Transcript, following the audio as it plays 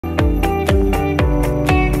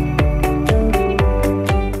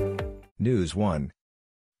News 1.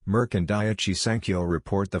 Merck and Daiichi Sankyo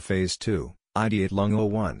report the Phase 2, IDEATE Lung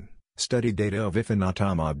 01, study data of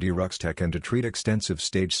ifinatamab deruxtecan to treat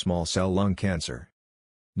extensive-stage small cell lung cancer.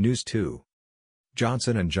 News 2.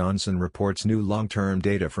 Johnson & Johnson reports new long-term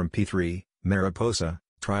data from P3, Mariposa,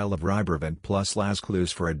 trial of Rybrevant plus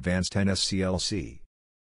Lazcluze for advanced NSCLC.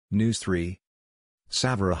 News 3.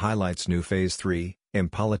 Savara highlights new Phase 3,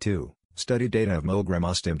 Impala 2, study data of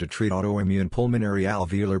molgramostim to treat autoimmune pulmonary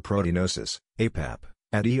alveolar proteinosis, APAP,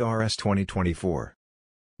 at ERS 2024.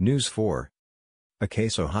 News 4.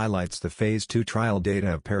 Akeso highlights the Phase 2 trial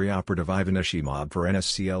data of perioperative ivanishimab for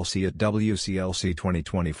NSCLC at WCLC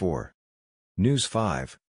 2024. News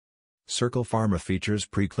 5. Circle Pharma features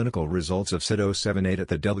preclinical results of SID-078 at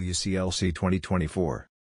the WCLC 2024.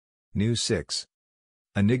 News 6.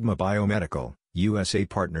 Enigma Biomedical, USA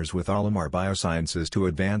partners with Alamar Biosciences to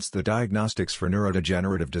advance the diagnostics for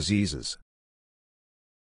neurodegenerative diseases.